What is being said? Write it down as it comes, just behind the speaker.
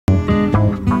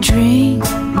Drink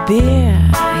beer,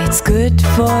 it's good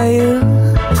for you.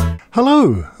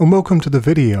 Hello and welcome to the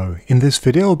video. In this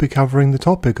video I'll be covering the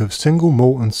topic of single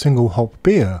malt and single hop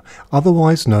beer,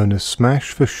 otherwise known as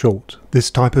Smash for short.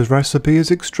 This type of recipe is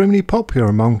extremely popular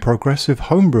among progressive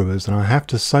homebrewers, and I have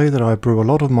to say that I brew a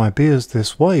lot of my beers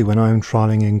this way when I am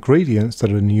trialling ingredients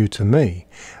that are new to me,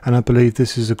 and I believe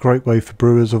this is a great way for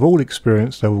brewers of all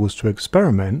experience levels to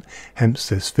experiment, hence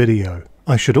this video.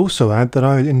 I should also add that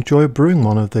I enjoy brewing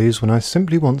one of these when I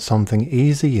simply want something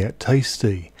easy yet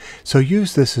tasty, so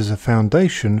use this as a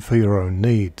foundation for your own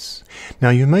needs.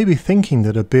 Now you may be thinking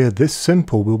that a beer this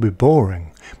simple will be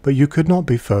boring, but you could not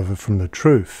be further from the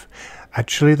truth.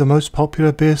 Actually, the most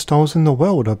popular beer styles in the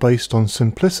world are based on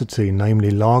simplicity,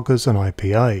 namely lagers and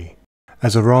IPA.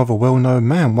 As a rather well-known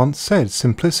man once said,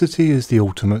 simplicity is the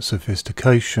ultimate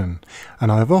sophistication,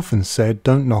 and I have often said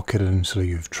don't knock it until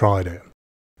you've tried it.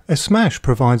 A smash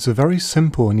provides a very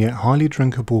simple and yet highly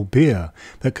drinkable beer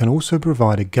that can also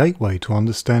provide a gateway to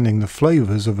understanding the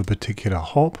flavours of a particular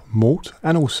hop, malt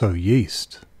and also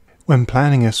yeast. When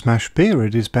planning a smash beer,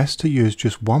 it is best to use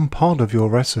just one part of your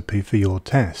recipe for your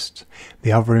test.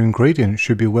 The other ingredients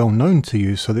should be well known to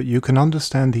you so that you can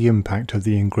understand the impact of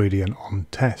the ingredient on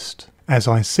test. As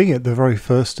I see it, the very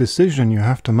first decision you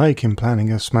have to make in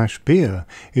planning a smash beer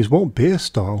is what beer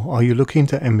style are you looking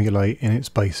to emulate in its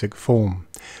basic form.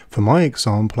 For my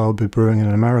example, I'll be brewing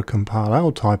an American Pale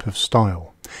Ale type of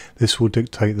style. This will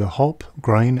dictate the hop,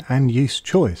 grain and yeast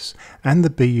choice and the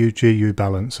BU-GU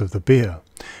balance of the beer.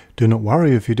 Do not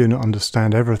worry if you do not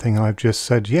understand everything I've just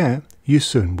said yet, you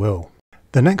soon will.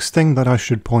 The next thing that I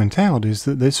should point out is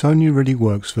that this only really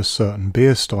works for certain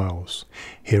beer styles.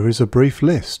 Here is a brief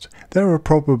list. There are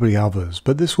probably others,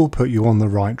 but this will put you on the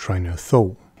right train of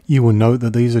thought. You will note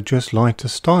that these are just lighter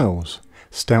styles.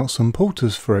 Stouts and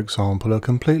porters, for example, are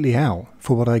completely out,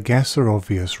 for what I guess are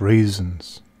obvious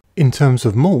reasons. In terms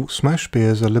of malt, smash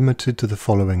beers are limited to the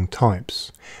following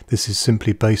types. This is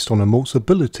simply based on a malt's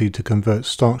ability to convert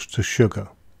starch to sugar.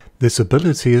 This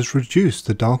ability is reduced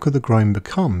the darker the grain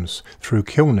becomes through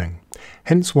kilning,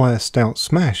 hence why a stout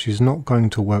smash is not going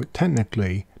to work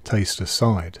technically, taste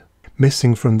aside.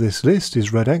 Missing from this list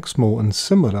is red X malt and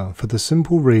similar for the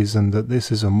simple reason that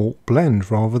this is a malt blend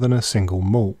rather than a single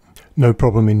malt. No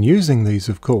problem in using these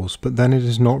of course, but then it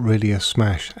is not really a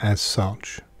smash as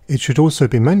such. It should also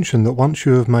be mentioned that once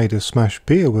you have made a smash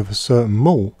beer with a certain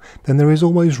malt, then there is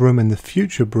always room in the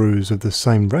future brews of the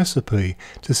same recipe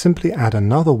to simply add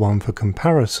another one for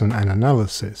comparison and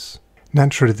analysis.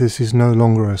 Naturally this is no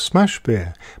longer a smash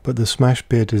beer, but the smash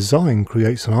beer design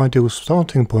creates an ideal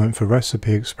starting point for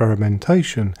recipe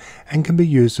experimentation and can be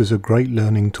used as a great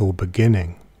learning tool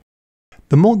beginning.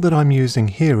 The malt that I'm using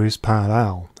here is Pale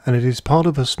Ale, and it is part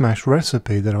of a smash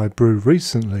recipe that I brewed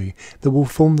recently that will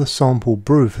form the sample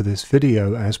brew for this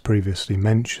video as previously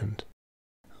mentioned.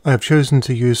 I have chosen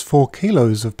to use 4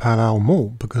 kilos of Pale Ale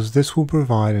malt because this will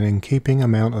provide an in-keeping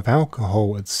amount of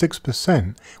alcohol at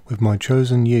 6% with my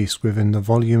chosen yeast within the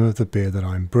volume of the beer that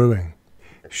I'm brewing.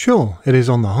 Sure, it is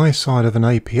on the high side of an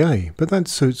APA, but that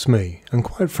suits me, and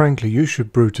quite frankly you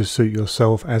should brew to suit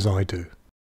yourself as I do.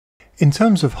 In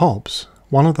terms of hops,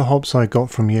 one of the hops I got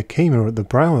from Yakima at the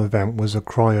Brow event was a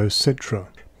Cryo Citra.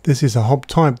 This is a hop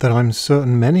type that I'm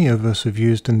certain many of us have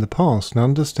used in the past and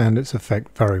understand its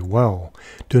effect very well.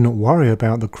 Do not worry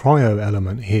about the cryo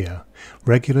element here.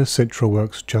 Regular Citra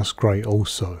works just great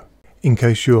also. In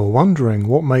case you are wondering,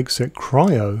 what makes it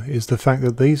cryo is the fact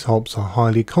that these hops are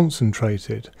highly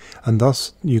concentrated and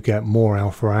thus you get more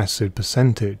alpha acid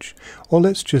percentage, or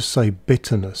let's just say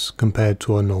bitterness compared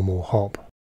to a normal hop.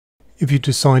 If you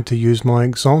decide to use my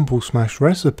example smash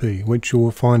recipe, which you will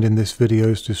find in this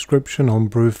video's description on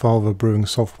Brewfather brewing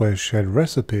software shared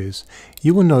recipes,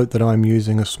 you will note that I am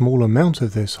using a small amount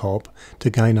of this hop to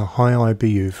gain a high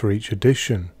IBU for each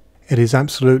addition. It is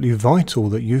absolutely vital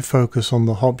that you focus on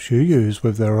the hops you use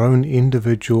with their own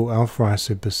individual alpha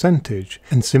acid percentage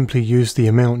and simply use the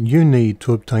amount you need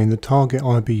to obtain the target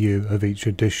IBU of each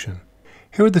addition.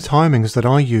 Here are the timings that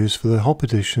I use for the hop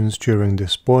additions during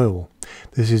this boil.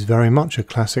 This is very much a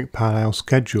classic Pale Ale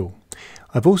schedule.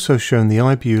 I've also shown the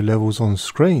IBU levels on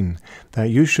screen that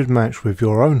you should match with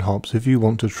your own hops if you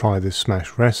want to try this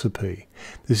smash recipe.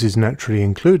 This is naturally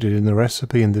included in the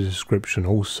recipe in the description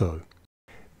also.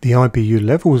 The IBU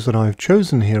levels that I've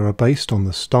chosen here are based on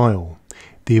the style.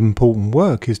 The important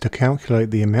work is to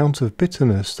calculate the amount of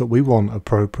bitterness that we want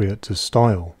appropriate to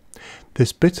style.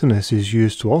 This bitterness is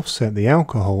used to offset the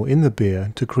alcohol in the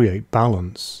beer to create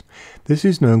balance. This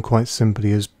is known quite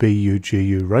simply as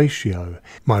BU-GU ratio.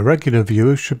 My regular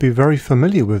viewers should be very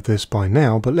familiar with this by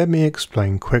now, but let me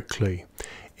explain quickly.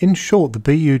 In short, the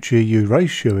BU-GU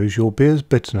ratio is your beer's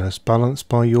bitterness balanced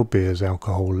by your beer's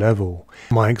alcohol level.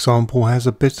 My example has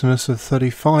a bitterness of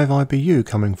 35 IBU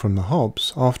coming from the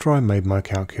hops after I made my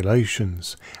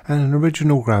calculations, and an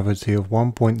original gravity of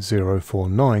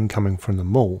 1.049 coming from the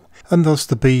malt, and thus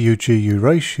the BU-GU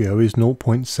ratio is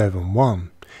 0.71.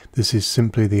 This is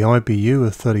simply the IBU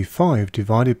of 35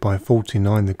 divided by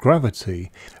 49 the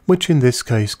gravity, which in this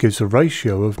case gives a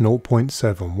ratio of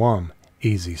 0.71.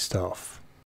 Easy stuff.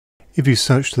 If you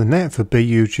search the net for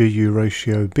BU-GU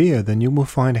ratio beer, then you will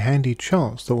find handy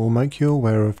charts that will make you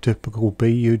aware of typical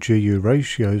BU-GU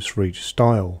ratios for each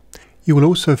style. You will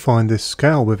also find this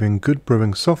scale within good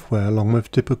brewing software along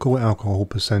with typical alcohol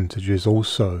percentages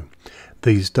also.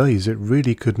 These days it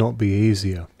really could not be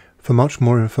easier. For much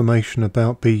more information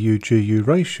about BU-GU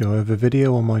ratio, I have a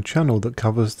video on my channel that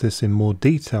covers this in more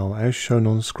detail as shown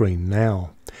on screen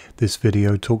now. This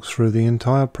video talks through the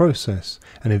entire process,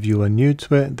 and if you are new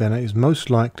to it, then it is most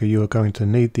likely you are going to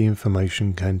need the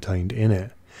information contained in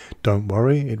it. Don't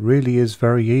worry, it really is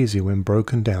very easy when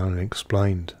broken down and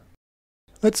explained.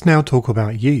 Let's now talk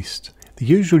about yeast. The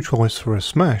usual choice for a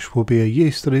smash will be a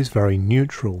yeast that is very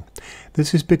neutral.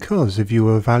 This is because if you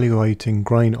are evaluating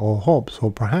grain or hops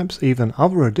or perhaps even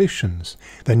other additions,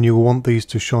 then you will want these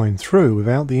to shine through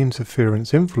without the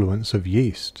interference influence of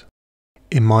yeast.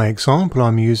 In my example,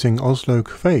 I'm using Oslo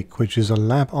Kveik, which is a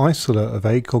lab isolate of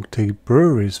Agogti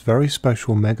Brewery's very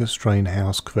special mega strain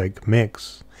house Kveik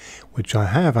mix, which I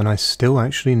have and I still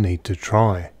actually need to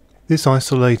try. This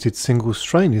isolated single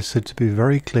strain is said to be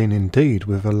very clean indeed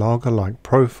with a lager-like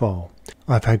profile.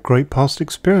 I've had great past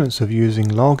experience of using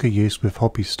lager yeast with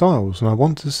hoppy styles, and I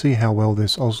want to see how well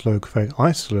this Oslo Kveik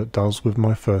isolate does with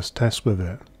my first test with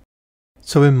it.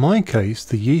 So in my case,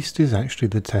 the yeast is actually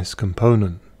the test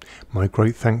component. My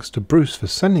great thanks to Bruce for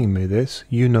sending me this,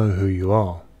 you know who you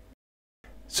are.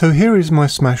 So here is my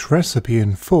smash recipe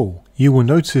in full. You will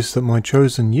notice that my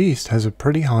chosen yeast has a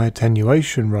pretty high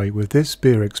attenuation rate, with this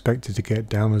beer expected to get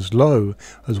down as low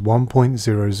as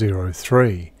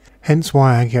 1.003. Hence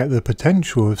why I get the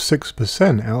potential of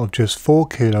 6% out of just 4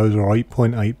 kilos or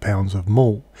 8.8 pounds of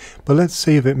malt. But let's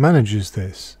see if it manages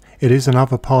this. It is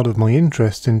another part of my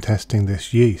interest in testing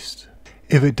this yeast.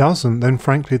 If it doesn't, then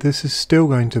frankly this is still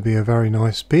going to be a very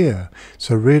nice beer,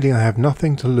 so really I have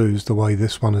nothing to lose the way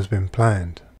this one has been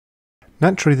planned.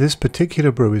 Naturally, this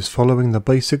particular brew is following the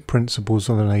basic principles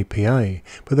of an APA,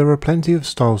 but there are plenty of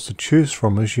styles to choose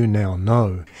from, as you now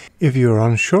know. If you are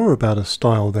unsure about a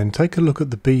style, then take a look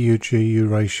at the BU-GU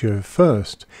ratio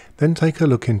first, then take a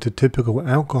look into typical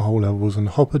alcohol levels and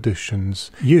hop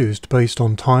additions used based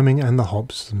on timing and the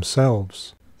hops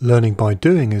themselves. Learning by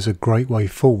doing is a great way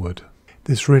forward.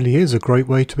 This really is a great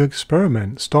way to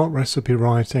experiment, start recipe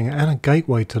writing, and a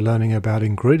gateway to learning about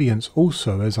ingredients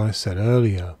also, as I said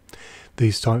earlier.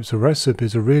 These types of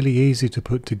recipes are really easy to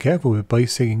put together with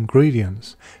basic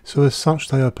ingredients, so as such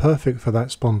they are perfect for that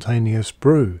spontaneous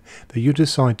brew that you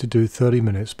decide to do 30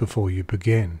 minutes before you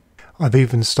begin. I've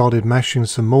even started mashing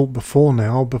some malt before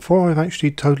I've actually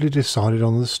totally decided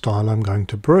on the style I'm going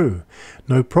to brew.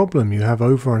 No problem, you have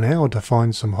over an hour to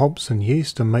find some hops and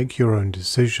yeast and make your own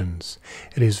decisions.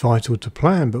 It is vital to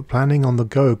plan, but planning on the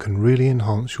go can really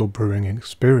enhance your brewing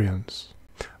experience.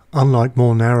 Unlike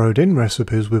more narrowed in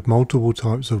recipes with multiple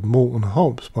types of malt and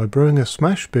hops, by brewing a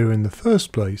smash beer in the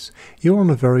first place, you're on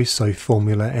a very safe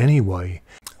formula anyway.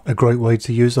 A great way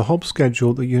to use a hop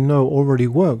schedule that you know already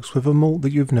works with a malt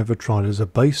that you've never tried as a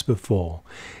base before.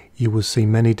 You will see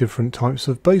many different types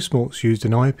of base malts used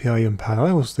in IPA and pale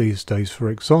ales these days,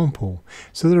 for example,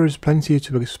 so there is plenty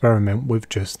to experiment with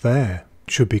just there.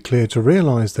 It should be clear to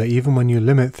realise that even when you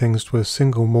limit things to a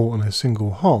single malt and a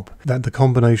single hop, that the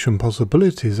combination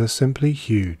possibilities are simply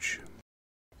huge.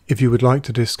 If you would like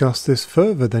to discuss this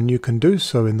further, then you can do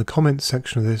so in the comments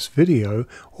section of this video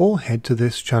or head to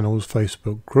this channel's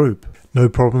Facebook group. No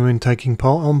problem in taking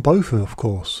part on both, of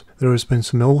course. There has been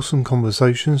some awesome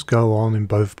conversations go on in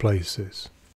both places.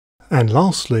 And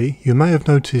lastly, you may have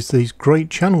noticed these great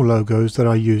channel logos that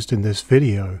I used in this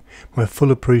video. My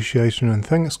full appreciation and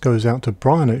thanks goes out to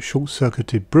Brian at Short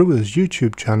Circuited Brewers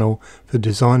YouTube channel for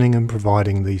designing and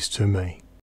providing these to me.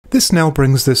 This now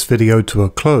brings this video to a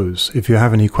close. If you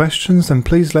have any questions, then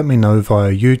please let me know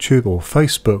via YouTube or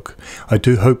Facebook. I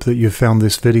do hope that you found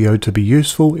this video to be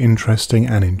useful, interesting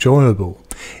and enjoyable.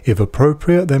 If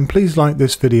appropriate, then please like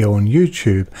this video on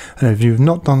YouTube, and if you've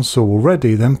not done so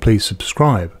already, then please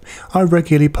subscribe. I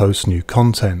regularly post new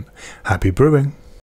content. Happy brewing!